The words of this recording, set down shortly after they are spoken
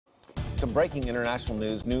Some breaking international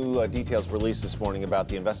news. New details released this morning about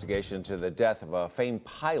the investigation into the death of a famed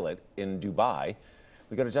pilot in Dubai.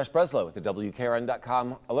 We go to Josh Breslow with the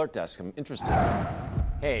WKRN.com alert desk. I'm interested.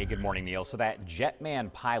 Hey, good morning, Neil. So that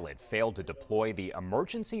jetman pilot failed to deploy the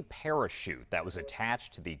emergency parachute that was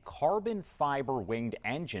attached to the carbon fiber winged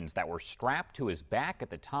engines that were strapped to his back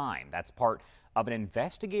at the time. That's part of an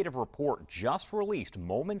investigative report just released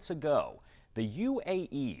moments ago. The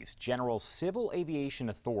UAE's General Civil Aviation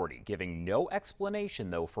Authority giving no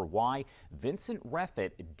explanation, though, for why Vincent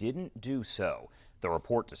Refit didn't do so. The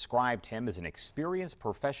report described him as an experienced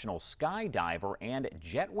professional skydiver and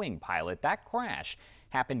jet wing pilot. That crash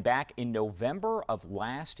happened back in November of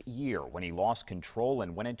last year when he lost control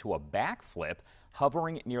and went into a backflip,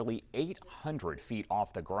 hovering nearly 800 feet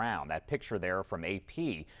off the ground. That picture there from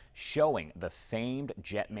AP showing the famed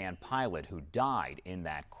jetman pilot who died in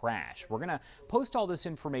that crash. We're going to post all this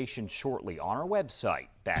information shortly on our website.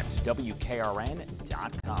 That's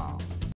WKRN.com.